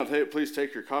Please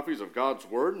take your copies of God's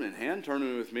Word in hand.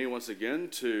 Turn with me once again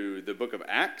to the book of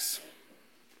Acts.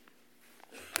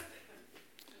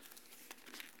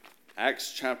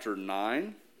 Acts chapter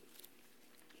 9.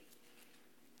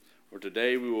 Where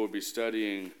today we will be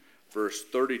studying verse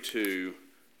 32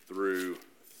 through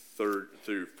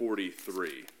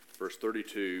 43. Verse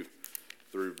 32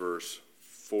 through verse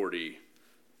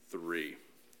 43.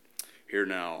 Hear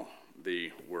now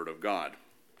the Word of God.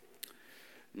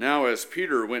 Now as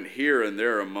Peter went here and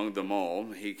there among them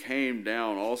all, he came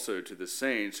down also to the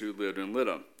saints who lived in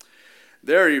Lydda.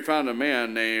 There he found a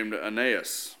man named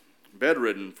Aeneas,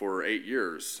 bedridden for 8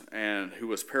 years, and who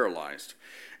was paralyzed.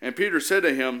 And Peter said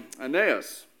to him,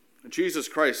 Aeneas, Jesus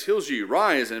Christ heals you.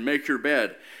 Rise and make your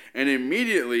bed. And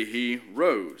immediately he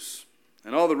rose.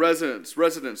 And all the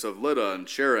residents of Lydda and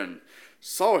Sharon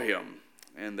saw him,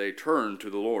 and they turned to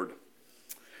the Lord.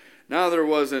 Now there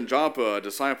was in Joppa a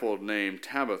disciple named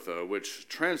Tabitha, which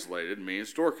translated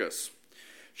means Dorcas.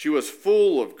 She was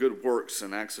full of good works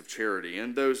and acts of charity.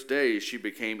 In those days she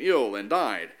became ill and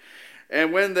died.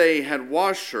 And when they had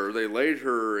washed her, they laid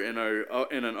her in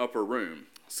an upper room.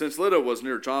 Since Lydda was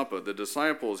near Joppa, the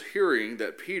disciples, hearing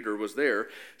that Peter was there,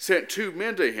 sent 2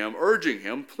 men to him, urging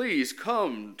him, Please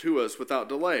come to us without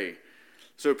delay.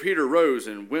 So Peter rose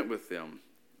and went with them.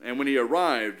 And when he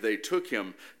arrived, they took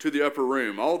him to the upper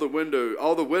room. All the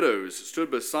widows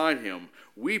stood beside him,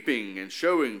 weeping and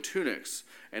showing tunics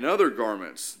and other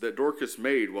garments that Dorcas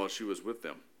made while she was with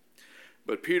them.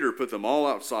 But Peter put them all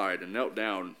outside and knelt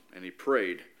down, and he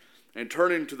prayed. And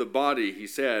turning to the body, he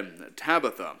said,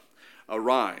 Tabitha,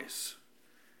 arise.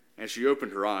 And she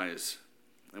opened her eyes,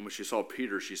 and when she saw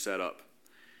Peter, she sat up.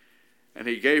 And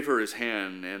he gave her his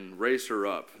hand and raised her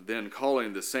up. Then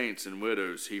calling the saints and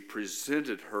widows, he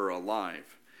presented her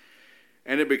alive.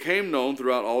 And it became known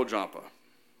throughout all Joppa.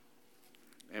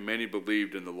 And many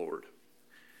believed in the Lord.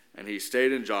 And he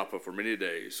stayed in Joppa for many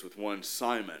days with one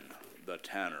Simon the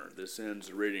tanner. This ends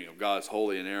the reading of God's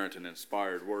holy, inerrant, and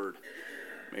inspired word.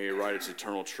 May he write its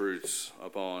eternal truths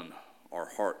upon our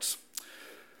hearts.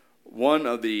 One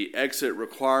of the exit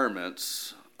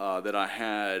requirements that I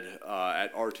had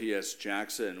at RTS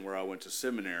Jackson, where I went to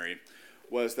seminary,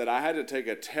 was that I had to take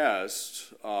a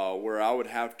test where I would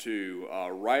have to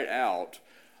write out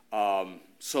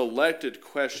selected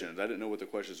questions. I didn't know what the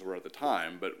questions were at the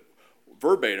time, but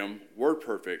verbatim, word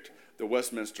perfect, the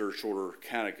Westminster Shorter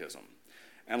Catechism.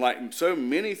 And like so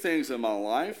many things in my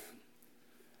life,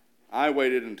 I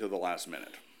waited until the last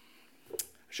minute.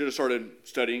 I should have started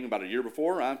studying about a year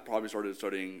before. I probably started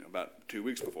studying about 2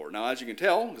 weeks before. Now, as you can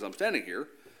tell, because I'm standing here,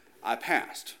 I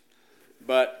passed.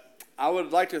 But I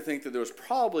would like to think that there was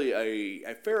probably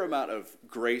a fair amount of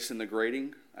grace in the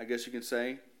grading, I guess you can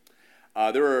say.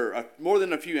 There were more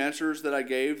than a few answers that I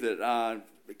gave that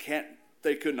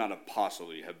they could not have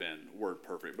possibly have been word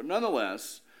perfect. But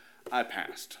nonetheless, I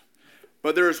passed.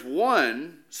 But there's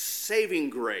one saving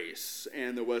grace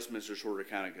in the Westminster Shorter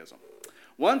Catechism.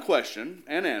 One question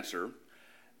and answer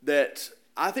that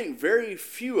I think very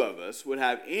few of us would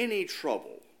have any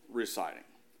trouble reciting.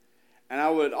 And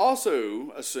I would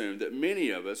also assume that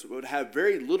many of us would have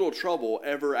very little trouble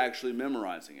ever actually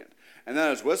memorizing it. And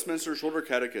that is Westminster Shorter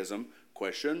Catechism,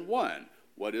 question 1.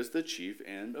 What is the chief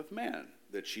end of man?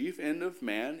 The chief end of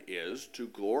man is to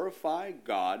glorify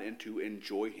God and to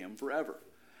enjoy him forever.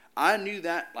 I knew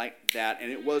that like that,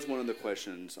 and it was one of the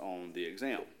questions on the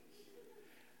exam.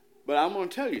 But I'm going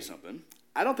to tell you something.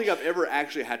 I don't think I've ever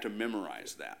actually had to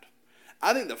memorize that.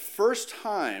 I think the first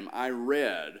time I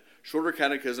read Shorter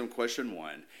Catechism question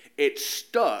 1, it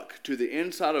stuck to the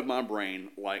inside of my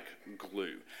brain like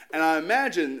glue. And I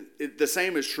imagine the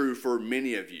same is true for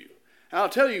many of you. And I'll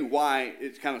tell you why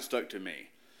it kind of stuck to me.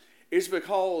 It's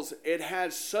because it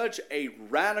had such a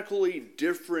radically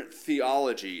different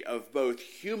theology of both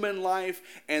human life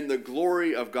and the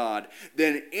glory of God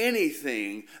than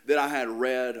anything that I had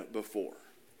read before.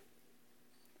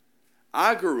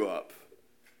 I grew up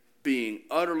being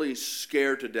utterly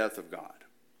scared to death of God.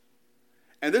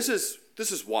 And this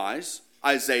is wise.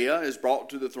 Isaiah is brought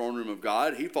to the throne room of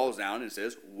God. He falls down and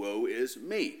says, Woe is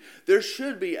me. There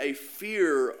should be a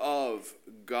fear of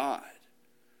God.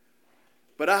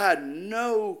 But I had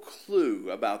no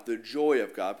clue about the joy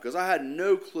of God because I had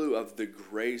no clue of the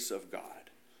grace of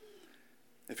God.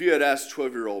 If you had asked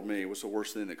 12-year-old me what's the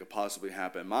worst thing that could possibly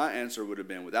happen, my answer would have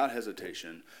been, without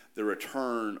hesitation, the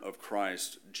return of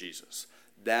Christ Jesus.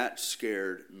 That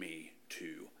scared me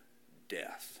to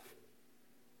death.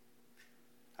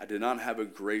 I did not have a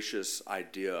gracious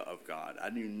idea of God. I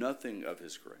knew nothing of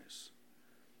his grace.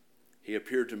 He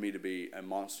appeared to me to be a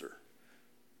monster.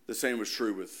 The same was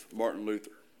true with Martin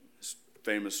Luther.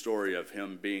 famous story of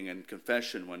him being in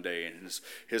confession one day, and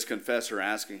his confessor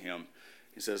asking him,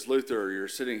 he says, Luther, you're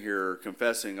sitting here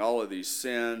confessing all of these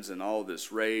sins and all of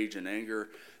this rage and anger.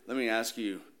 Let me ask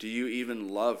you, do you even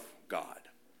love God?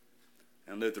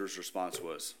 And Luther's response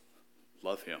was,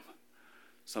 love him.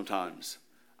 Sometimes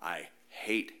I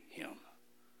hate him.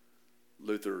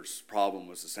 Luther's problem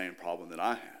was the same problem that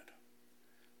I had.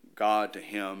 God to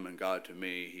him and God to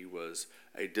me, he was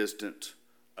a distant,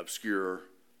 obscure,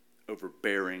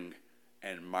 overbearing,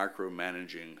 and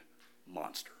micromanaging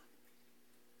monster.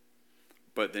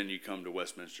 But then you come to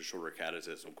Westminster Shorter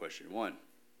Catechism, question 1,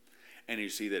 and you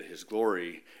see that his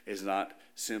glory is not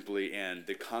simply in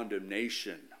the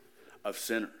condemnation of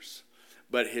sinners,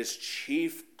 but his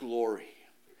chief glory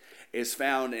is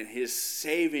found in his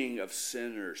saving of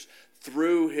sinners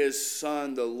through his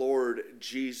Son, the Lord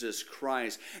Jesus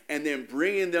Christ, and then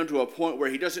bringing them to a point where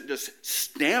he doesn't just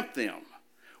stamp them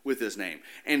with his name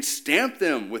and stamp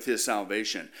them with his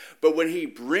salvation, but when he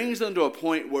brings them to a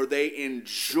point where they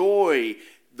enjoy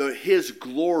his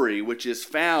glory, which is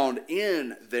found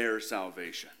in their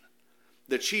salvation.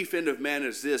 The chief end of man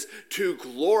is this, to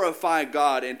glorify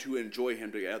God and to enjoy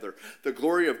him together. The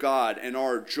glory of God and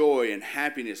our joy and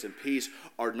happiness and peace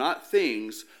are not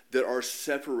things that are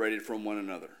separated from one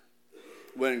another.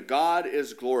 When God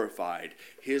is glorified,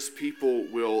 his people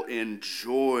will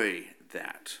enjoy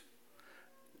that.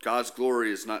 God's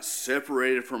glory is not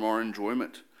separated from our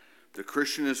enjoyment. The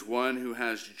Christian is one who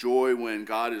has joy when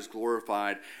God is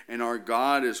glorified, and our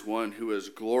God is one who is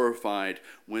glorified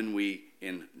when we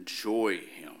enjoy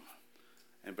him.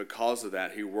 And because of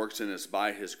that, he works in us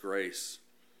by his grace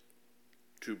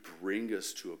to bring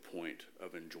us to a point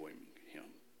of enjoying him.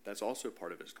 That's also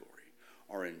part of his glory,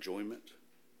 our enjoyment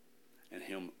and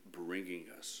him bringing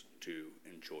us to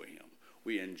enjoy him.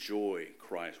 We enjoy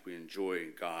Christ. We enjoy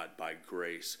God by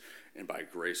grace and by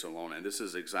grace alone. And this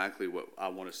is exactly what I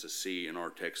want us to see in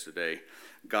our text today.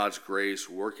 God's grace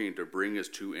working to bring us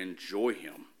to enjoy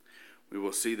him. We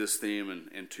will see this theme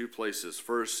in two places.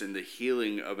 First, in the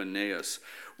healing of Aeneas,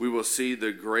 we will see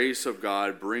the grace of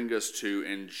God bring us to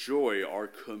enjoy our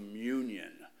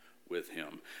communion with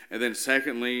him. And then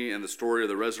secondly, in the story of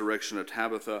the resurrection of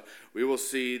Tabitha, we will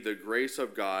see the grace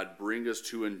of God bring us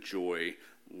to enjoy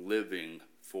living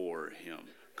for him,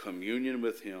 communion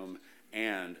with him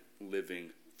and living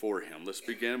for him. Let's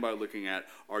begin by looking at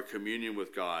our communion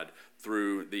with God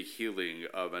through the healing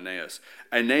of Aeneas.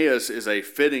 Aeneas is a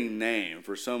fitting name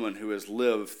for someone who has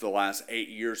lived the last 8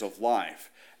 years of life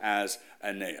as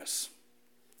Aeneas.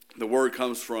 The word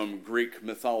comes from Greek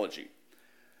mythology,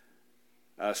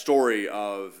 a story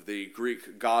of the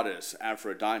Greek goddess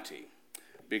Aphrodite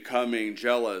becoming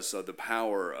jealous of the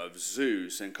power of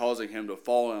Zeus and causing him to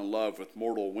fall in love with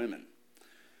mortal women.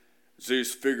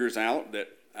 Zeus figures out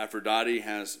that Aphrodite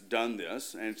has done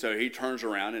this, and so he turns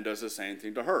around and does the same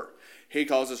thing to her. He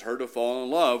causes her to fall in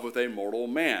love with a mortal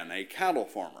man, a cattle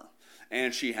farmer,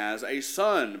 and she has a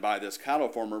son by this cattle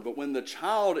farmer, but when the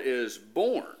child is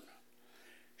born,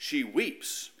 she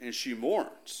weeps and she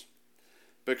mourns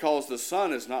because the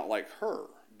son is not like her,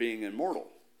 being immortal.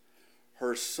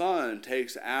 Her son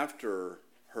takes after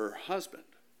her husband,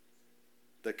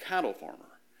 the cattle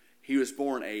farmer. He was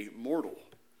born a mortal.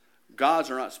 Gods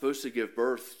are not supposed to give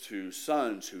birth to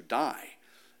sons who die,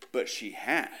 but she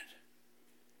had.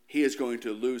 He is going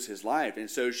to lose his life, and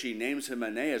so she names him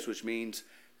Aeneas, which means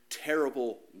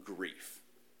terrible grief.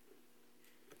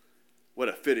 What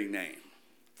a fitting name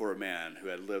for a man who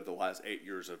had lived the last 8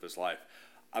 years of his life,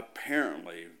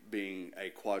 apparently being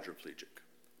a quadriplegic,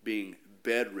 being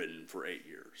bedridden for 8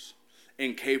 years,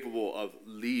 incapable of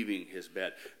leaving his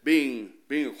bed. Being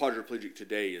a quadriplegic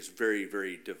today is very,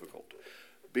 very difficult.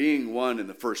 Being one in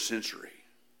the first century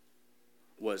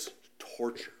was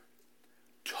torture,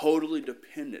 totally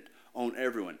dependent on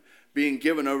everyone, being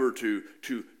given over to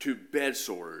bed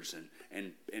sores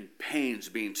and pains,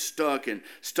 being stuck in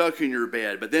your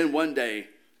bed. But then one day,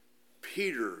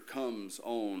 Peter comes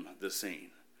on the scene.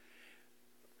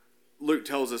 Luke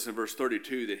tells us in verse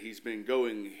 32 that he's been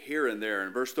going here and there.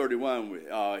 In verse 31,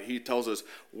 he tells us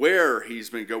where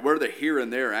he's been going, where the here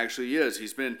and there actually is.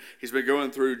 He's been going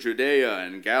through Judea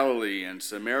and Galilee and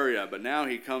Samaria, but now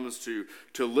he comes to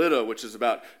Lydda, which is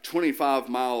about 25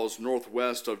 miles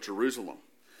northwest of Jerusalem.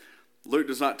 Luke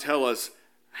does not tell us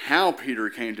how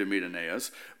Peter came to meet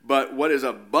Aeneas, but what is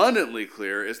abundantly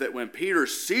clear is that when Peter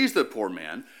sees the poor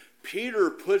man,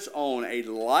 Peter puts on a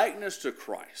likeness to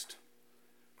Christ.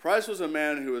 Christ was a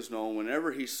man who was known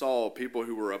whenever he saw people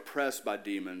who were oppressed by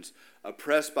demons,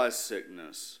 oppressed by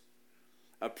sickness,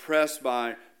 oppressed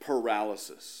by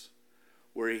paralysis,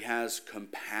 where he has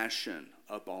compassion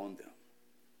upon them.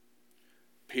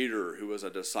 Peter, who was a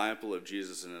disciple of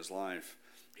Jesus in his life,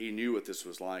 he knew what this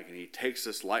was like, and he takes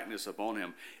this likeness upon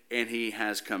him, and he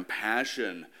has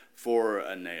compassion for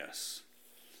Aeneas.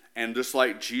 And just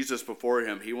like Jesus before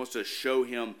him, he wants to show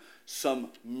him some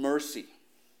mercy,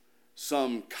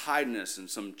 some kindness, and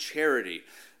some charity.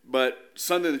 But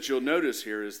something that you'll notice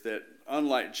here is that,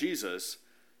 unlike Jesus,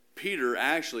 Peter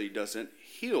actually doesn't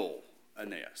heal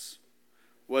Aeneas.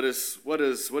 What does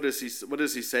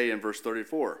he say in verse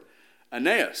 34?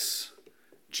 Aeneas,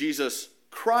 Jesus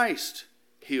Christ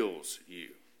heals you.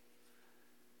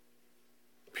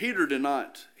 Peter did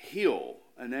not heal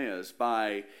Aeneas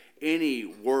by any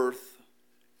worth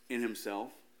in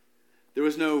himself. There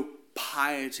was no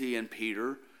piety in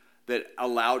Peter that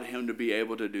allowed him to be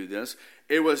able to do this.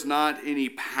 It was not any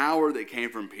power that came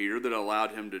from Peter that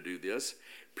allowed him to do this.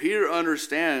 Peter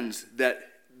understands that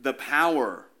the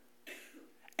power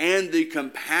and the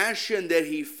compassion that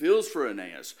he feels for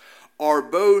Aeneas are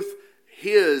both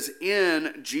his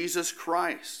in Jesus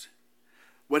Christ.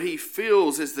 What he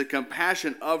feels is the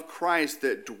compassion of Christ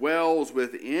that dwells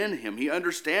within him. He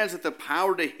understands that the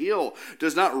power to heal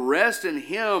does not rest in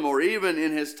him or even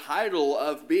in his title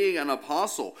of being an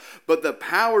apostle, but the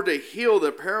power to heal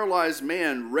the paralyzed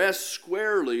man rests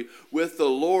squarely with the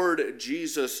Lord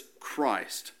Jesus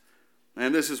Christ.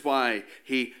 And this is why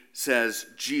he says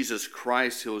Jesus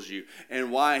Christ heals you,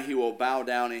 and why he will bow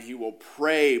down and he will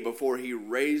pray before he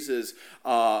raises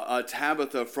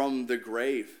Tabitha from the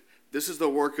grave. This is the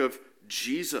work of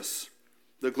Jesus.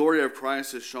 The glory of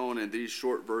Christ is shown in these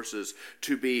short verses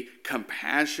to be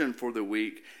compassion for the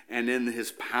weak and in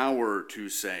his power to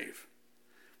save.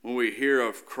 When we hear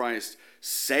of Christ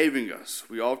saving us,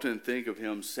 we often think of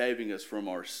him saving us from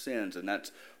our sins, and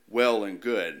that's well and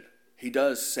good. He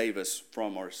does save us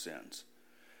from our sins.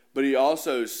 But he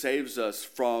also saves us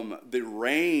from the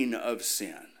reign of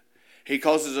sin. He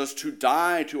causes us to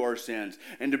die to our sins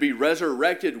and to be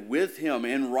resurrected with him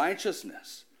in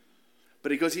righteousness.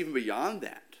 But he goes even beyond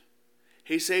that.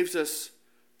 He saves us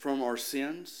from our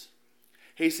sins.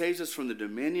 He saves us from the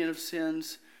dominion of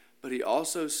sins, but he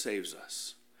also saves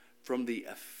us from the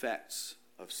effects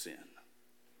of sin.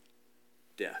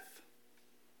 Death,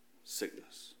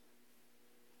 sickness,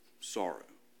 sorrow,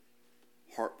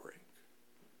 heartbreak,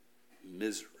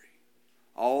 misery,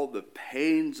 all the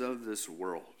pains of this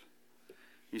world.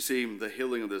 You see, the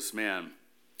healing of this man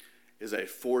is a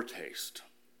foretaste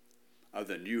of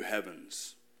the new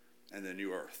heavens and the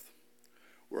new earth,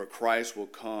 where Christ will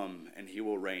come and he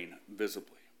will reign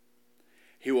visibly.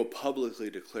 He will publicly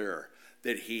declare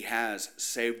that he has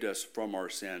saved us from our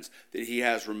sins, that he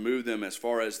has removed them as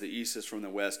far as the east is from the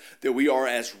west, that we are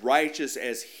as righteous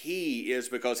as he is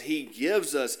because he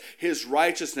gives us his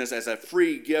righteousness as a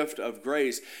free gift of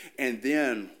grace. And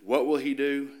then what will he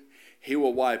do? He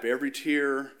will wipe every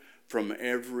tear from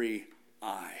every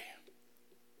eye.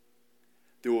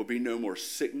 There will be no more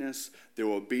sickness. There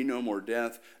will be no more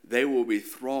death. They will be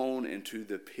thrown into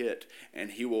the pit, and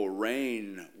he will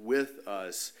reign with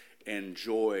us in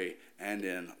joy and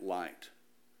in light.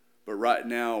 But right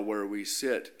now, where we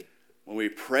sit, when we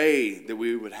pray that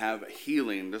we would have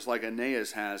healing, just like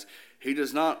Aeneas has, he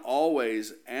does not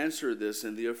always answer this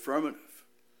in the affirmative.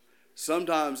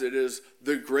 Sometimes it is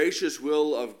the gracious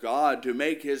will of God to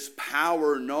make his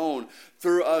power known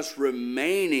through us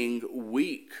remaining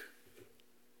weak.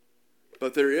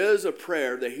 But there is a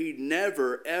prayer that he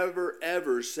never, ever,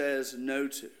 ever says no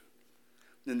to.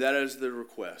 And that is the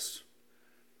request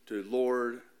to,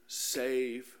 Lord,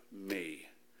 save me,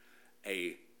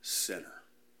 a sinner.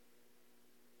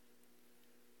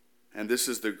 And this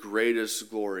is the greatest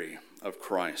glory of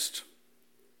Christ.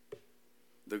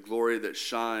 The glory that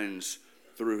shines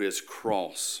through his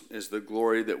cross is the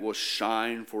glory that will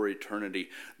shine for eternity.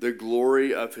 The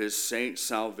glory of his saints'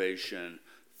 salvation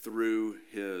through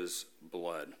his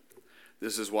blood.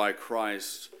 This is why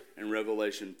Christ in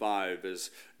Revelation 5 is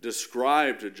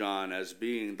described to John as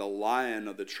being the Lion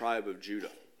of the tribe of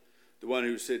Judah, the one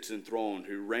who sits enthroned,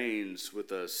 who reigns with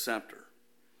a scepter.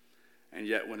 And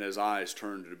yet when his eyes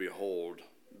turn to behold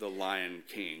the Lion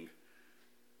King,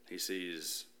 he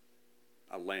sees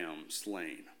a lamb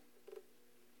slain.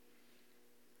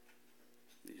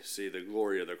 You see, the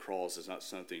glory of the cross is not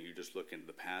something you just look into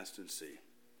the past and see.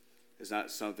 It's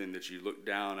not something that you look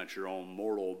down at your own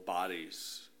mortal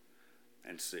bodies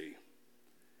and see.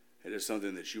 It is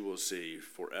something that you will see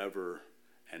forever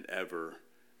and ever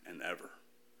and ever.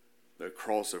 The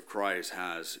cross of Christ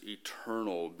has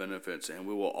eternal benefits, and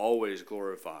we will always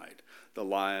glorify the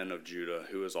Lion of Judah,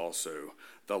 who is also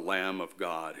the Lamb of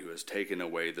God, who has taken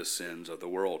away the sins of the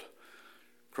world.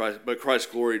 But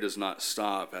Christ's glory does not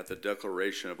stop at the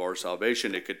declaration of our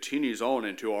salvation. It continues on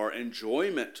into our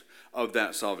enjoyment of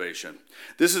that salvation.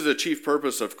 This is the chief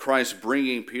purpose of Christ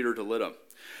bringing Peter to Lydda,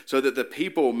 so that the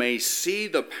people may see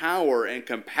the power and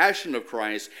compassion of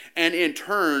Christ and in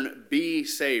turn be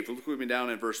saved. Look with me down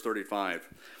in verse 35.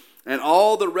 And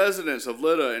all the residents of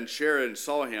Lydda and Sharon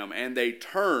saw him, and they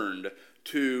turned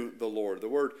to the Lord. The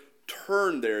word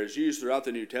turn there is used throughout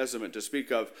the New Testament to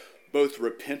speak of both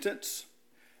repentance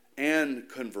and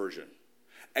conversion.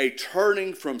 A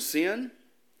turning from sin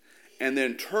and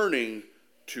then turning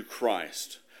to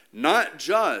Christ. Not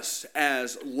just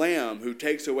as Lamb who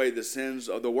takes away the sins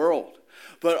of the world,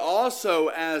 but also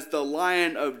as the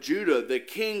Lion of Judah, the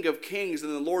King of Kings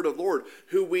and the Lord of Lords,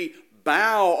 who we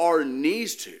bow our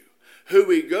knees to, who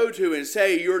we go to and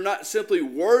say, you're not simply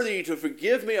worthy to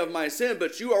forgive me of my sin,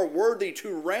 but you are worthy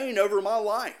to reign over my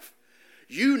life.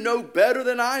 You know better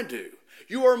than I do.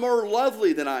 You are more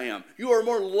lovely than I am. You are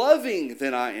more loving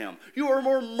than I am. You are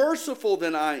more merciful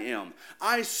than I am.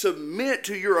 I submit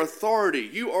to your authority.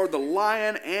 You are the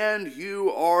Lion and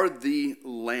you are the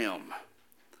Lamb.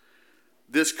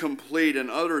 This complete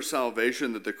and utter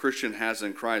salvation that the Christian has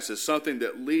in Christ is something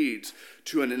that leads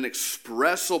to an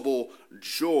inexpressible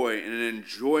joy and an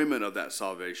enjoyment of that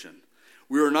salvation.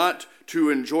 We are not to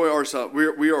enjoy our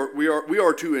we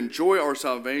are to enjoy our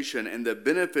salvation and the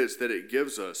benefits that it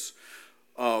gives us.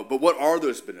 But what are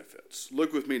those benefits?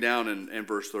 Look with me down in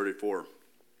verse 34.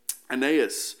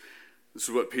 Aeneas, this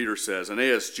is what Peter says.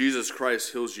 Aeneas, Jesus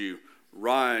Christ heals you.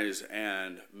 Rise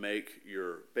and make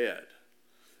your bed.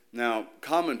 Now,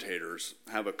 commentators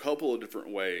have a couple of different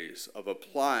ways of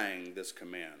applying this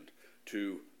command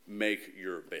to make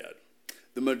your bed.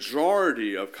 The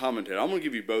majority of commentators, I'm going to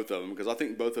give you both of them because I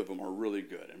think both of them are really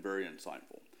good and very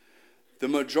insightful. The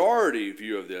majority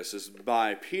view of this is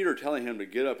by Peter telling him to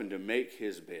get up and to make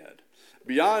his bed.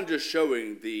 Beyond just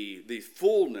showing the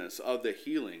fullness of the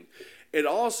healing, it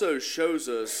also shows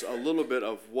us a little bit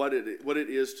of what it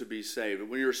is to be saved.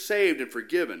 When you're saved and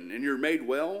forgiven and you're made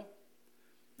well,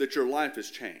 that your life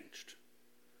has changed.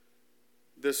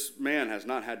 This man has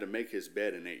not had to make his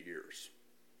bed in 8 years.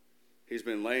 He's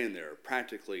been laying there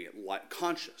practically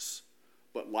conscious,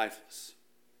 but lifeless.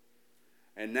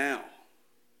 And now,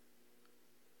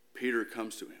 Peter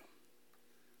comes to him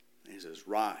and he says,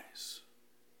 rise,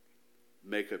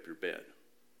 make up your bed.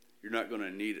 You're not going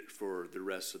to need it for the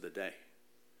rest of the day.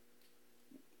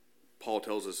 Paul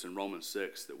tells us in Romans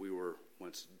 6 that we were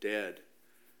once dead.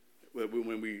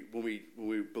 When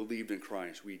we believed in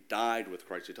Christ, we died with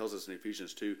Christ. He tells us in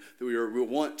Ephesians 2 that we were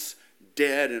once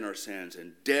dead in our sins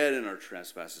and dead in our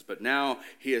trespasses. But now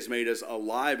he has made us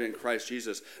alive in Christ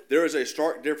Jesus. There is a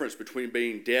stark difference between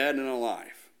being dead and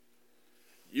alive.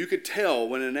 You could tell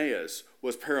when Aeneas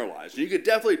was paralyzed. You could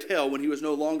definitely tell when he was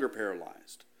no longer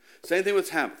paralyzed. Same thing with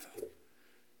Tabitha.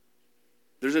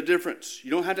 There's a difference.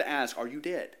 You don't have to ask, are you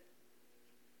dead?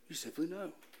 You simply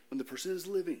know. When the person is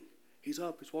living, he's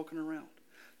up, he's walking around.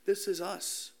 This is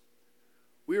us.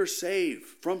 We are saved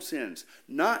from sins,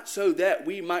 not so that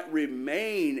we might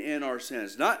remain in our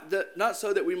sins, not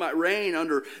so that we might reign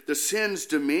under the sin's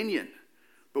dominion,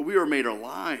 but we are made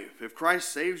alive. If Christ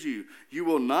saves you, you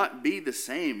will not be the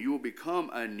same. You will become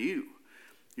anew.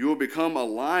 You will become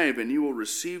alive and you will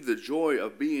receive the joy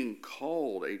of being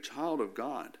called a child of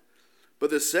God.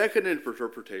 But the second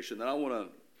interpretation that I want to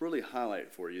really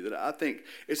highlight for you, that I think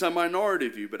it's a minority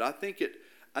view, but I think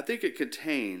it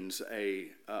contains a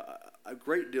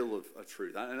great deal of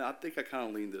truth. And I think I kind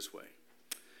of lean this way.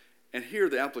 And here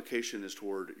the application is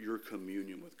toward your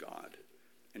communion with God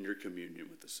and your communion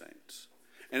with the saints.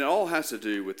 And it all has to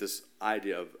do with this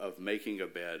idea of making a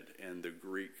bed in the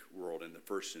Greek world in the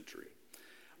first century.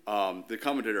 The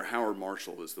commentator Howard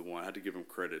Marshall is the one, I had to give him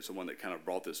credit, it's the one that kind of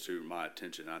brought this to my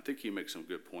attention. And I think he makes some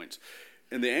good points.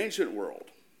 In the ancient world,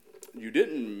 you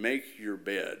didn't make your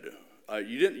bed.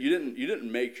 You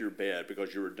didn't make your bed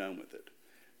because you were done with it.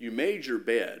 You made your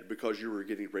bed because you were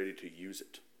getting ready to use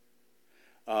it.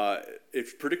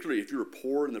 Particularly if you were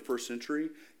poor in the first century,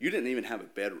 you didn't even have a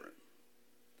bedroom.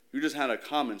 You just had a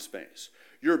common space.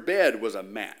 Your bed was a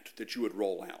mat that you would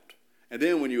roll out. And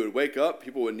then when you would wake up,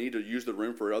 people would need to use the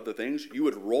room for other things. You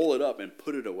would roll it up and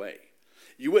put it away.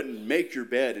 You wouldn't make your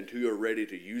bed until you were ready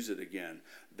to use it again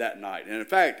that night. And in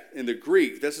fact, in the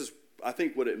Greek, this is, I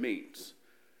think, what it means.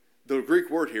 The Greek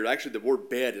word here, actually the word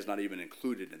bed is not even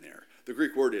included in there. The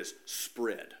Greek word is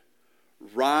spread.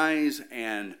 Rise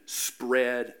and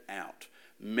spread out.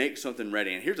 Make something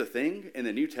ready. And here's the thing, in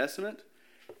the New Testament,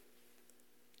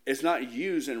 it's not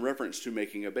used in reference to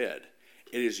making a bed.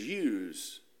 It is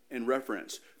used in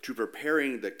reference to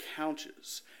preparing the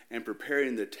couches and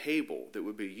preparing the table that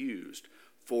would be used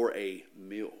for a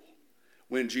meal.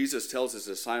 When Jesus tells his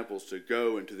disciples to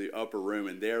go into the upper room,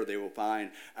 and there they will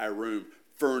find a room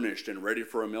furnished and ready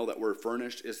for a meal. That word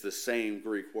furnished is the same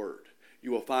Greek word.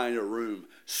 You will find a room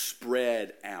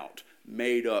spread out,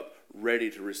 made up,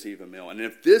 ready to receive a meal. And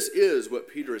if this is what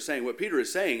Peter is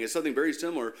saying is something very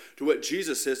similar to what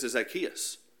Jesus says to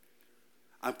Zacchaeus.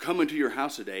 I'm coming to your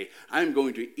house today. I'm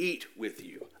going to eat with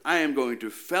you. I am going to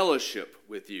fellowship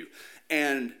with you.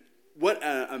 And what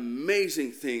an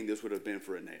amazing thing this would have been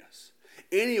for Aeneas.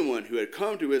 Anyone who had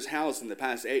come to his house in the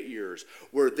past 8 years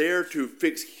were there to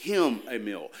fix him a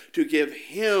meal, to give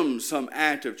him some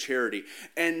act of charity.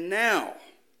 And now,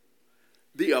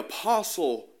 the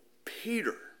apostle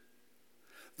Peter,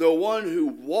 the one who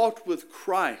walked with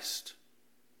Christ,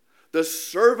 the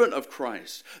servant of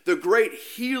Christ, the great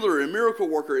healer and miracle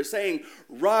worker, is saying,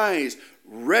 rise,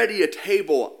 ready a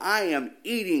table. I am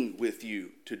eating with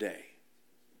you today.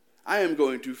 I am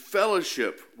going to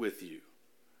fellowship with you.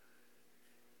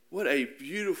 What a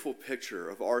beautiful picture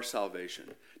of our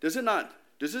salvation. Does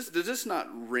this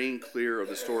not ring clear of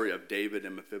the story of David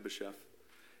and Mephibosheth?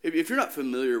 If you're not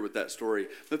familiar with that story,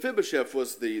 Mephibosheth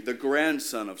was the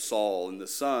grandson of Saul and the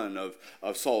son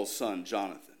of Saul's son,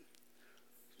 Jonathan.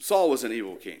 Saul was an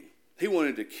evil king. He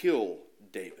wanted to kill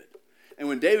David. And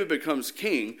when David becomes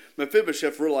king,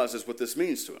 Mephibosheth realizes what this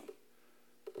means to him.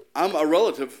 I'm a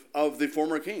relative of the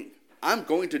former king. I'm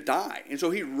going to die. And so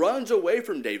he runs away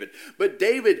from David. But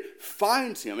David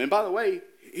finds him. And by the way,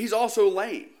 he's also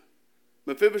lame.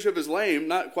 Mephibosheth is lame,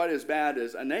 not quite as bad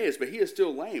as Aeneas, but he is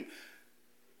still lame.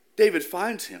 David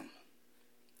finds him.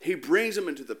 He brings him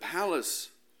into the palace,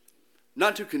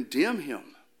 not to condemn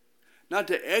him, not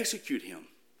to execute him,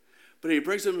 but he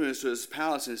brings him into his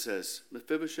palace and says,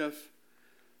 Mephibosheth,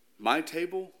 my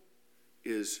table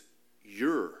is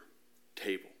your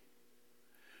table.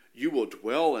 You will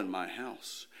dwell in my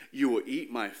house. You will eat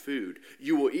my food.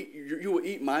 You will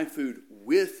eat my food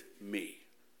with me.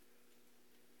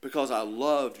 Because I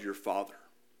loved your father.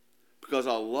 Because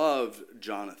I loved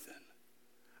Jonathan.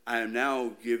 I am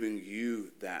now giving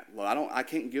you that love. I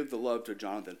can't give the love to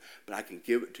Jonathan, but I can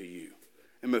give it to you.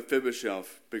 And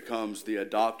Mephibosheth becomes the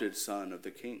adopted son of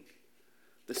the king.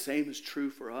 The same is true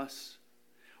for us.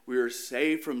 We are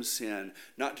saved from sin,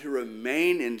 not to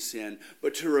remain in sin,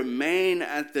 but to remain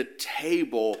at the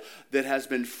table that has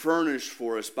been furnished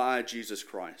for us by Jesus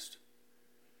Christ.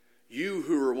 You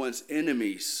who were once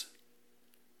enemies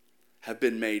have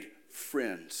been made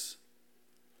friends.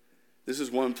 This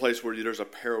is one place where there's a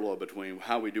parallel between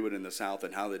how we do it in the South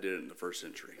and how they did it in the first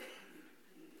century.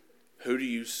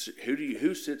 Who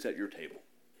sits at your table?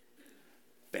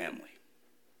 Family.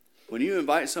 When you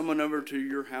invite someone over to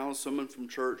your house, someone from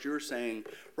church, you're saying,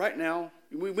 right now,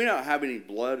 we don't have any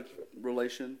blood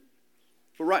relation,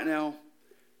 but right now,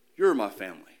 you're my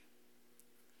family.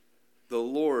 The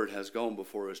Lord has gone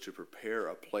before us to prepare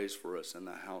a place for us in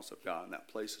the house of God, and that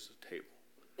place is a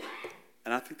table.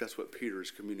 And I think that's what Peter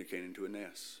is communicating to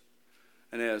Aeneas.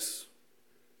 Aeneas,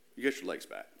 you get your legs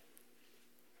back.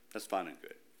 That's fine and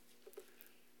good.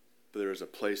 But there is a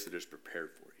place that is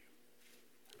prepared for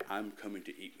you. I'm coming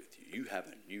to eat with you. You have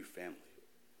a new family.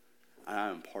 And I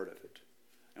am part of it.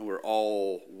 And we're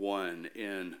all one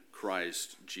in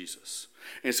Christ Jesus.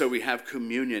 And so we have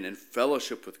communion and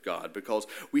fellowship with God because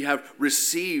we have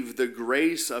received the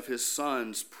grace of his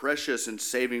Son's precious and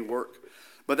saving work.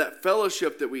 But that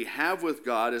fellowship that we have with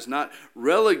God is not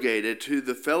relegated to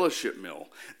the fellowship meal.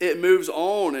 It moves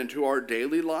on into our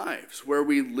daily lives where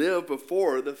we live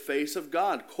before the face of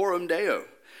God, coram Deo.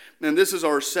 And this is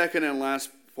our second and last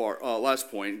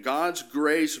point. God's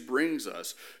grace brings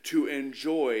us to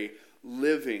enjoy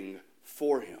living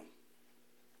for him.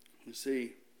 You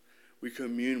see, we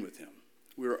commune with him.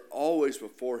 We are always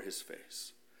before his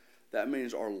face. That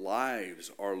means our lives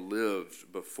are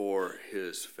lived before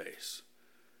his face.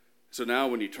 So now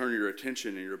when you turn your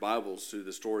attention in your Bibles to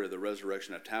the story of the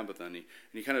resurrection of Tabitha, and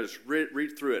you kind of just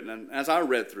read through it, and as I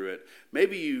read through it,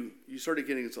 maybe you started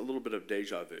getting a little bit of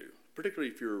deja vu,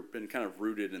 particularly if you've been kind of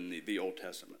rooted in the Old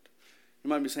Testament. You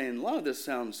might be saying, a lot of this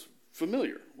sounds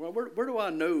familiar. Well, where do I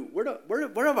know, where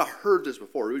have I heard this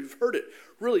before? We've heard it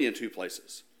really in two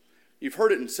places. You've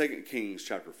heard it in 2 Kings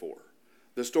chapter 4.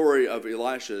 The story of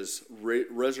Elisha's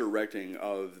resurrecting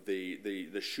of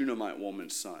the Shunammite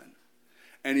woman's son.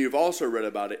 And you've also read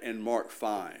about it in Mark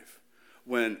 5,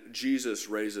 when Jesus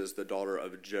raises the daughter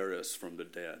of Jairus from the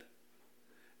dead.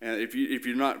 And if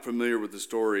you're not familiar with the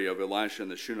story of Elisha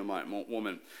and the Shunammite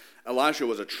woman, Elisha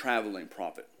was a traveling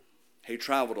prophet. He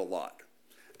traveled a lot.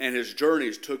 And his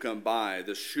journeys took him by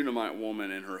the Shunammite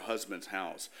woman in her husband's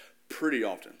house pretty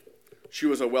often. She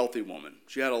was a wealthy woman.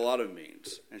 She had a lot of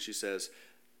means. And she says,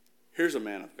 here's a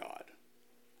man of God.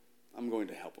 I'm going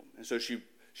to help him. And so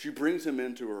she brings him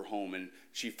into her home and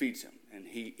she feeds him. And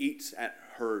he eats at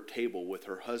her table with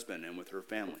her husband and with her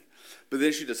family. But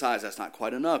then she decides that's not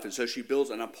quite enough. And so she builds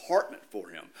an apartment for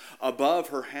him above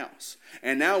her house.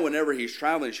 And now whenever he's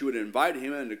traveling, she would invite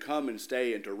him in to come and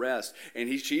stay and to rest. And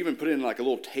she even put in like a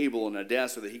little table and a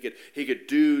desk so that he could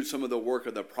do some of the work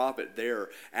of the prophet there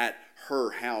at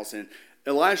her house. And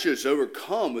Elisha is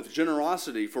overcome with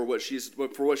generosity for what she's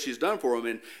done for him.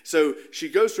 And so she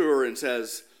goes to her and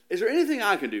says, is there anything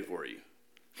I can do for you?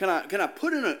 Can I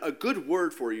put in a good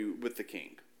word for you with the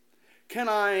king? Can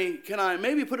I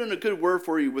maybe put in a good word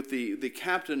for you with the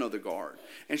captain of the guard?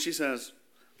 And she says,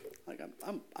 like,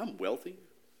 I'm wealthy.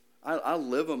 I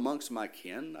live amongst my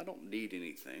kin. I don't need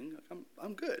anything.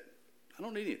 I'm good. I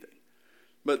don't need anything.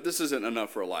 But this isn't enough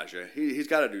for Elijah. He's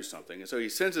got to do something. And so he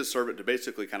sends his servant to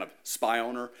basically kind of spy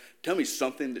on her. Tell me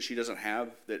something that she doesn't have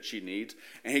that she needs.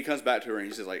 And he comes back to her and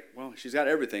he says, like, well, she's got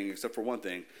everything except for one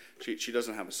thing. She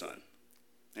doesn't have a son.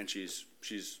 And she's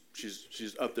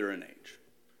up there in age.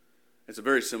 It's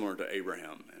very similar to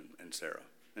Abraham and Sarah.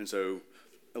 And so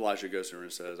Elijah goes to her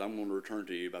and says, I'm going to return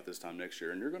to you about this time next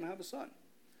year, and you're going to have a son.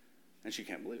 And she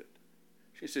can't believe it.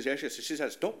 She says, yes, yes. She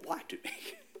says, don't lie to me.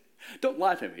 Don't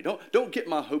lie to me. Don't get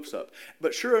my hopes up.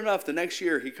 But sure enough, the next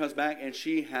year he comes back and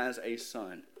she has a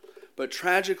son. But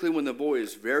tragically, when the boy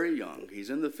is very young, he's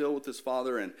in the field with his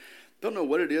father and don't know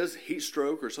what it is, heat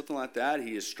stroke or something like that.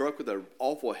 He is struck with an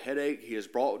awful headache. He is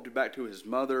brought back to his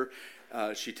mother.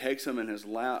 She takes him in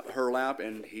her lap,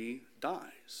 and he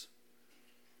dies.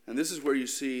 And this is where you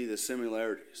see the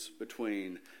similarities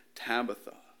between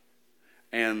Tabitha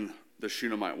and the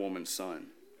Shunammite woman's son.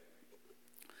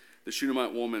 The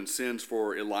Shunammite woman sends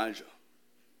for Elijah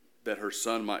that her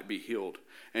son might be healed.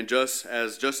 And just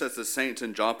as the saints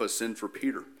in Joppa send for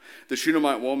Peter, the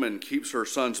Shunammite woman keeps her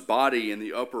son's body in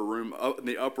the upper room, in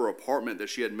the upper apartment that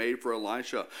she had made for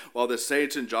Elisha, while the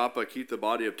saints in Joppa keep the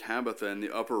body of Tabitha in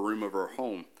the upper room of her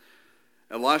home.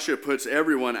 Elisha puts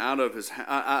everyone out of his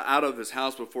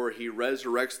house before he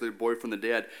resurrects the boy from the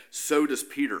dead. So does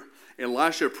Peter.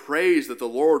 Elisha prays that the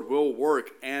Lord will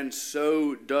work, and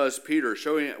so does Peter,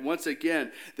 showing once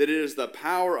again that it is the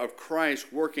power of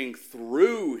Christ working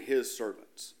through his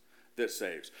servants that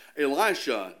saves.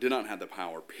 Elisha did not have the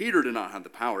power. Peter did not have the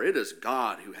power. It is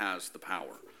God who has the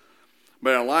power.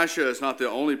 But Elisha is not the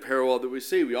only parallel that we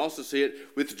see. We also see it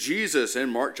with Jesus in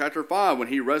Mark chapter 5 when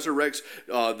he resurrects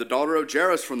the daughter of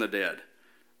Jairus from the dead.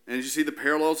 And you see the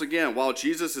parallels again. While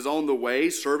Jesus is on the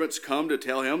way, servants come to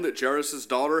tell him that Jairus'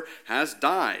 daughter has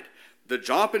died. The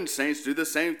Joppan saints do the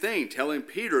same thing, telling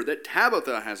Peter that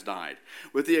Tabitha has died.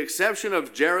 With the exception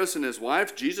of Jairus and his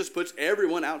wife, Jesus puts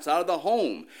everyone outside of the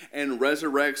home and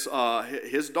resurrects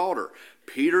his daughter.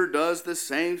 Peter does the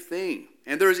same thing.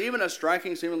 And there is even a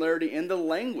striking similarity in the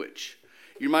language.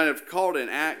 You might have called in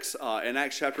Acts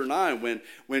chapter 9,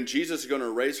 when Jesus is going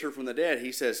to raise her from the dead,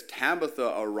 he says,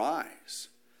 Tabitha, arise.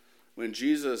 When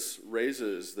Jesus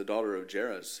raises the daughter of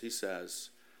Jairus, he says,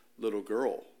 little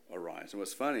girl, arise. And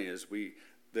what's funny is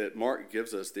that Mark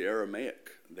gives us the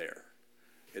Aramaic there.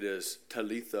 It is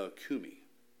Talitha Kumi.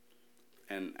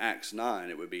 And Acts 9,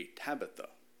 it would be Tabitha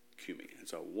Kumi.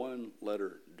 It's a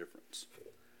one-letter difference.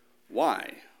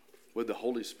 Why would the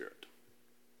Holy Spirit,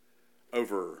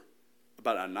 over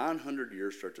about a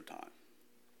 900-year stretch of time,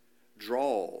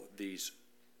 draw these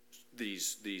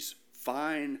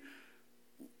fine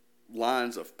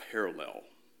lines of parallel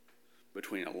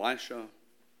between Elisha,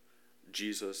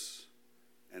 Jesus,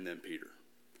 and then Peter?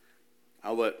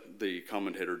 I'll let the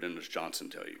commentator Dennis Johnson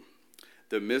tell you.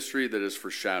 The mystery that is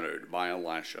foreshadowed by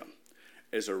Elisha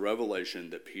is a revelation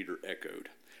that Peter echoed.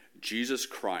 Jesus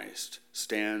Christ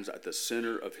stands at the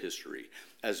center of history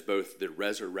as both the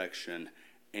resurrection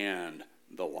and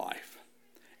the life.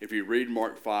 If you read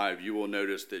Mark 5, you will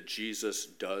notice that Jesus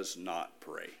does not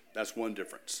pray. That's one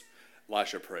difference.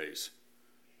 Elisha prays.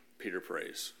 Peter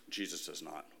prays. Jesus does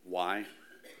not. Why?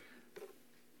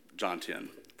 John 10.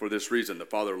 For this reason, the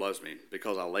Father loves me,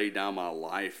 because I lay down my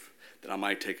life that I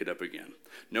might take it up again.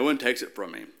 No one takes it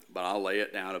from me, but I lay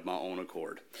it down of my own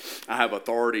accord. I have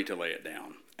authority to lay it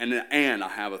down, and I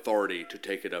have authority to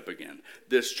take it up again.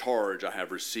 This charge I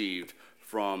have received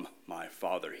from my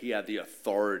Father. He had the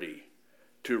authority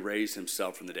to raise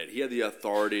himself from the dead. He had the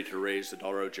authority to raise the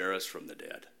daughter of Jairus from the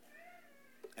dead.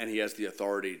 And he has the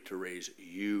authority to raise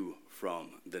you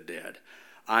from the dead.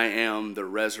 I am the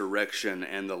resurrection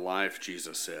and the life,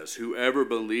 Jesus says. Whoever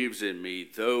believes in me,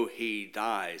 though he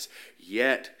dies,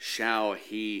 yet shall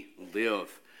he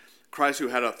live. Christ, who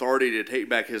had authority to take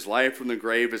back his life from the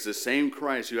grave, is the same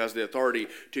Christ who has the authority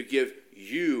to give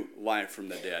you life from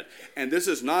the dead. And this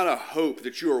is not a hope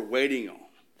that you are waiting on.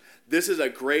 This is a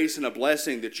grace and a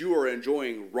blessing that you are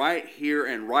enjoying right here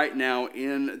and right now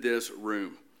in this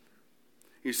room.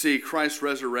 You see, Christ's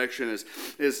resurrection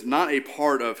is not a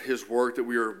part of his work that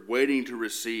we are waiting to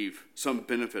receive some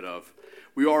benefit of.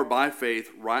 We are, by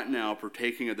faith, right now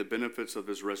partaking of the benefits of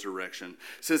his resurrection.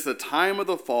 Since the time of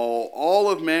the fall, all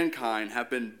of mankind have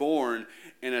been born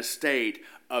in a state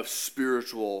of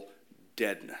spiritual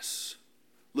deadness.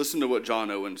 Listen to what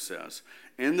John Owen says.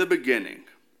 In the beginning,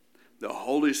 the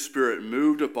Holy Spirit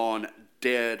moved upon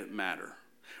dead matter,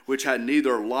 which had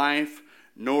neither life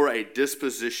nor a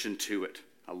disposition to it.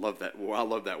 I love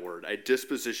that word, a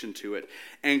disposition to it,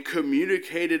 and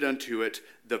communicated unto it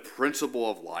the principle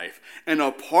of life. And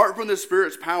apart from the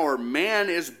Spirit's power, man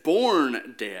is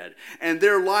born dead, and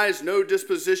there lies no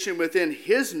disposition within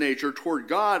his nature toward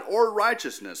God or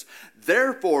righteousness.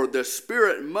 Therefore, the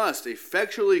Spirit must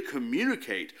effectually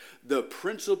communicate the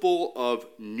principle of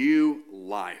new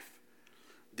life.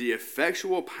 The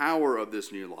effectual power of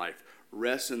this new life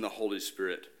rests in the Holy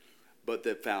Spirit, but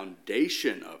the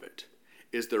foundation of it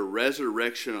is the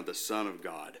resurrection of the Son of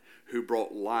God, who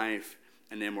brought life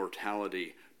and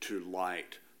immortality to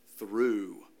light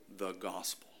through the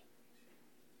gospel.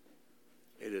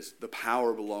 It is the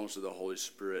power belongs to the Holy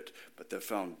Spirit, but the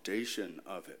foundation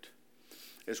of it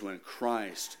is when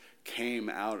Christ came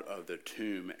out of the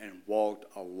tomb and walked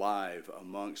alive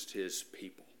amongst his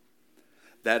people.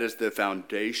 That is the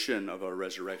foundation of our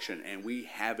resurrection, and we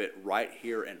have it right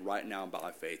here and right now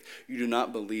by faith. You do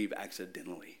not believe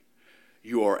accidentally.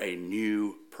 You are a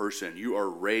new person. You are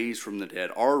raised from the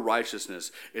dead. Our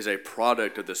righteousness is a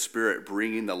product of the Spirit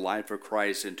bringing the life of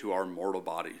Christ into our mortal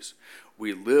bodies.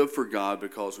 We live for God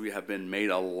because we have been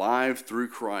made alive through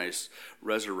Christ's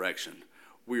resurrection.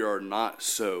 We are not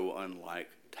so unlike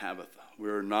Tabitha.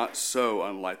 We are not so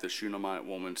unlike the Shunammite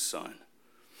woman's son.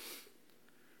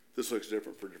 This looks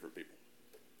different for different people.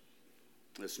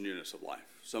 This newness of life.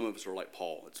 Some of us are like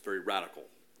Paul. It's very radical.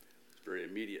 It's very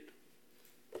immediate.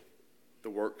 The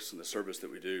works and the service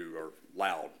that we do are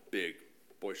loud, big,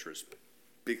 boisterous,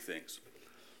 big things.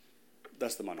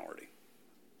 That's the minority.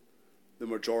 The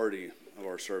majority of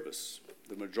our service,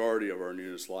 the majority of our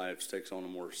newness lives takes on a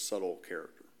more subtle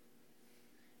character.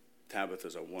 Tabitha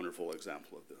is a wonderful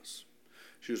example of this.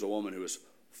 She was a woman who was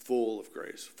full of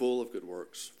grace, full of good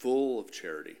works, full of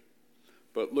charity.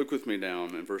 But look with me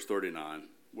down in verse 39,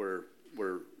 where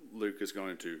Luke is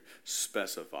going to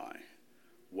specify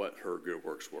what her good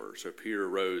works were. So Peter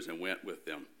rose and went with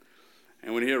them.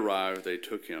 And when he arrived, they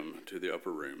took him to the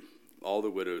upper room. All the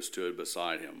widows stood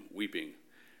beside him, weeping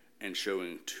and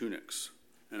showing tunics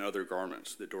and other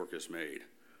garments that Dorcas made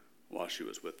while she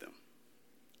was with them.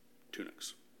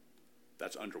 Tunics.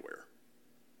 That's underwear.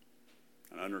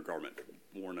 An undergarment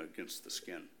worn against the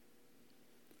skin.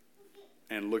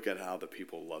 And look at how the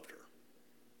people loved her.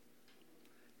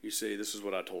 You see, this is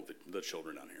what I told the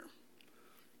children down here.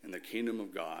 In the kingdom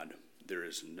of God, there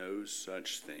is no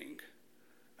such thing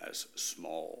as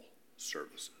small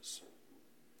services.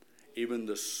 Even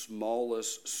the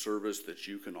smallest service that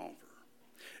you can offer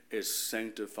is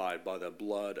sanctified by the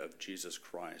blood of Jesus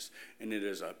Christ, and it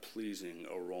is a pleasing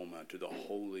aroma to the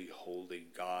holy, holy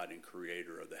God and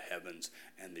creator of the heavens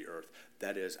and the earth.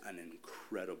 That is an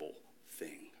incredible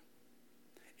thing.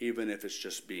 Even if it's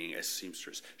just being a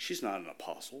seamstress. She's not an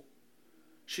apostle.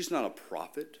 She's not a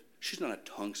prophet. She's not a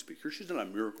tongue speaker. She's not a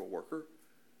miracle worker.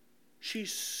 She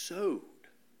sewed.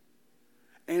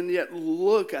 And yet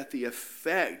look at the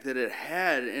effect that it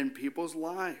had in people's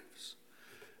lives.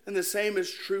 And the same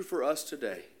is true for us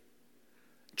today.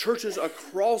 Churches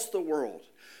across the world,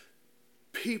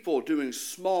 people doing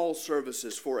small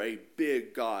services for a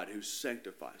big God who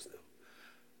sanctifies them.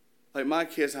 Like my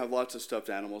kids have lots of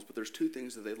stuffed animals, but there's two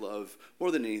things that they love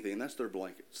more than anything, and that's their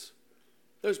blankets.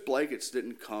 Those blankets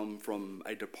didn't come from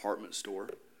a department store.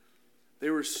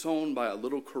 They were sewn by a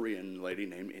little Korean lady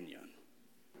named Inyeon,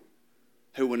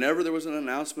 who whenever there was an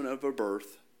announcement of a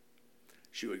birth,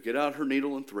 she would get out her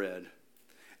needle and thread,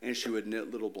 and she would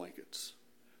knit little blankets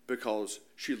because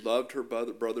she loved her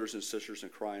brothers and sisters in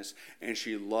Christ, and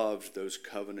she loved those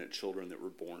covenant children that were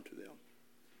born to them.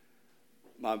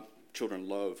 My children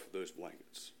love those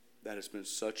blankets. That has been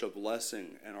such a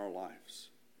blessing in our lives.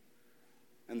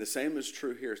 And the same is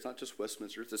true here. It's not just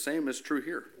Westminster. It's the same is true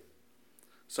here.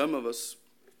 Some of us,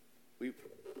 we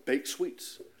bake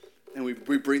sweets. And we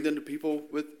bring them to people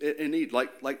in need,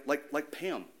 like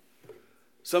Pam.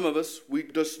 Some of us, we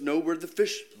just know where the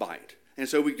fish bite. And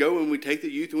so we go and we take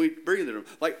the youth and we bring them to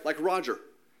them, like Roger.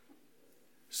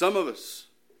 Some of us,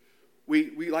 we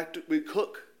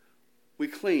cook, we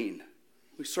clean,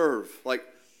 we serve, like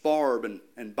Barb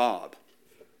and Bob.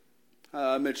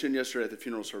 I mentioned yesterday at the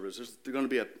funeral service, there's going to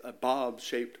be a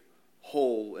Bob-shaped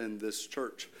hole in this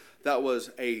church. That was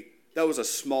a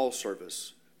small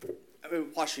service. I mean,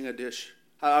 washing a dish.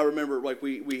 I remember, like,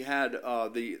 we had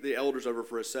the elders over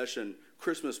for a session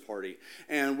Christmas party,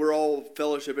 and we're all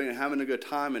fellowshipping and having a good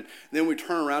time, and then we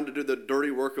turn around to do the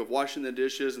dirty work of washing the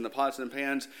dishes and the pots and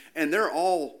pans, and they're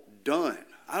all done.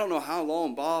 I don't know how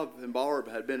long Bob and Barb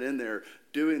had been in there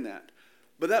doing that,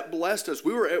 but that blessed us.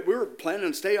 We were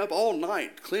planning to stay up all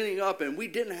night cleaning up, and we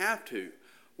didn't have to.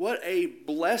 What a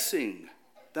blessing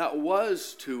that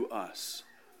was to us.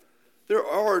 There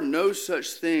are no such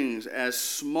things as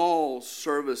small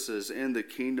services in the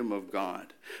kingdom of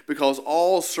God, because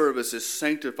all service is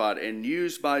sanctified and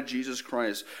used by Jesus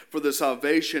Christ for the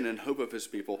salvation and hope of his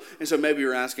people. And so maybe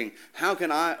you're asking,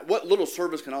 what little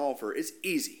service can I offer? It's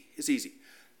easy. It's easy.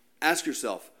 Ask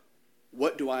yourself,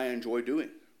 what do I enjoy doing?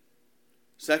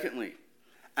 Secondly,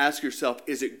 ask yourself,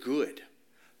 is it good?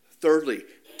 Thirdly,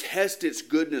 test its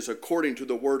goodness according to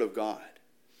the word of God.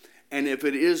 And if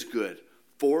it is good,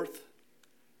 fourth,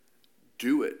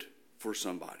 do it for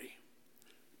somebody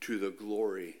to the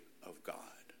glory of God.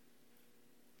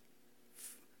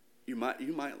 You might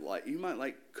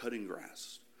like cutting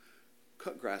grass.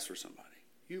 Cut grass for somebody.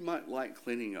 You might like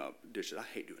cleaning up dishes. I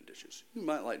hate doing dishes. You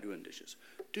might like doing dishes.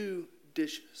 Do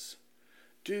dishes.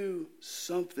 Do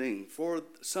something for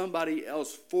somebody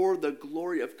else for the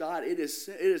glory of God. It is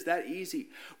that easy.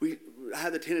 We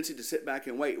have the tendency to sit back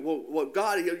and wait. Well,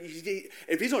 God,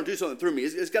 if he's going to do something through me,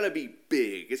 it's got to be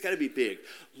big. It's got to be big.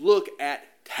 Look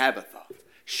at Tabitha.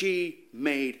 She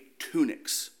made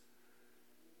tunics.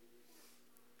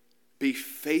 Be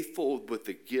faithful with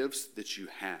the gifts that you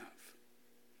have,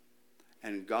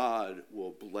 and God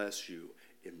will bless you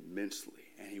immensely.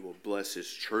 And he will bless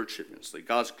his church immensely.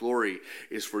 God's glory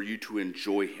is for you to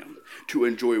enjoy him, to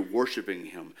enjoy worshiping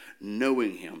him,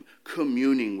 knowing him,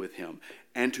 communing with him,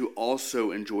 and to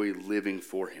also enjoy living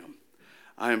for him.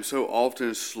 I am so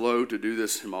often slow to do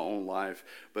this in my own life,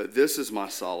 but this is my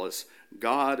solace.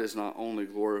 God is not only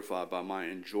glorified by my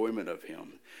enjoyment of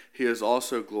him, he is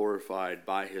also glorified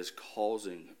by his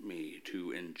causing me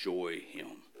to enjoy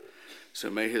him.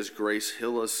 So may his grace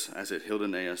heal us as it healed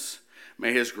Aeneas.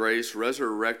 May his grace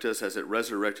resurrect us as it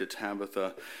resurrected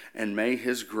Tabitha, and may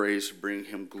his grace bring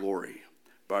him glory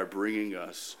by bringing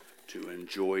us to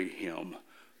enjoy him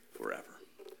forever.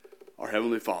 Our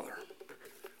Heavenly Father,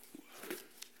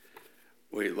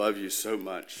 we love you so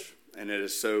much, and it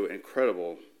is so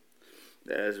incredible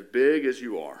that as big as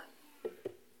you are,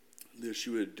 that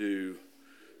you would do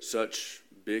such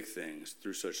big things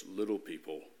through such little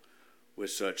people with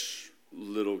such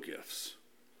little gifts.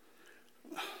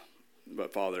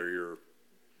 But Father, your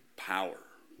power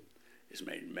is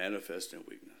made manifest in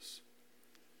weakness.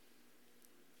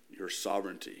 Your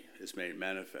sovereignty is made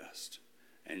manifest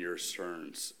in your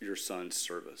son's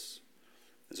service.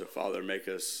 And so, Father, make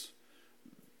us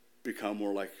become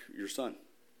more like your son.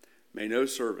 May no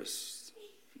service,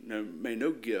 may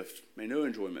no gift, may no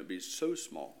enjoyment be so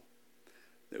small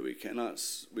that we cannot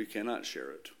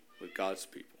share it with God's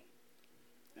people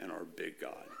and our big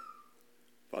God.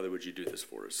 Father, would you do this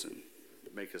for us and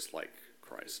make us like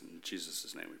Christ? In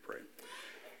Jesus' name we pray.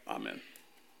 Amen.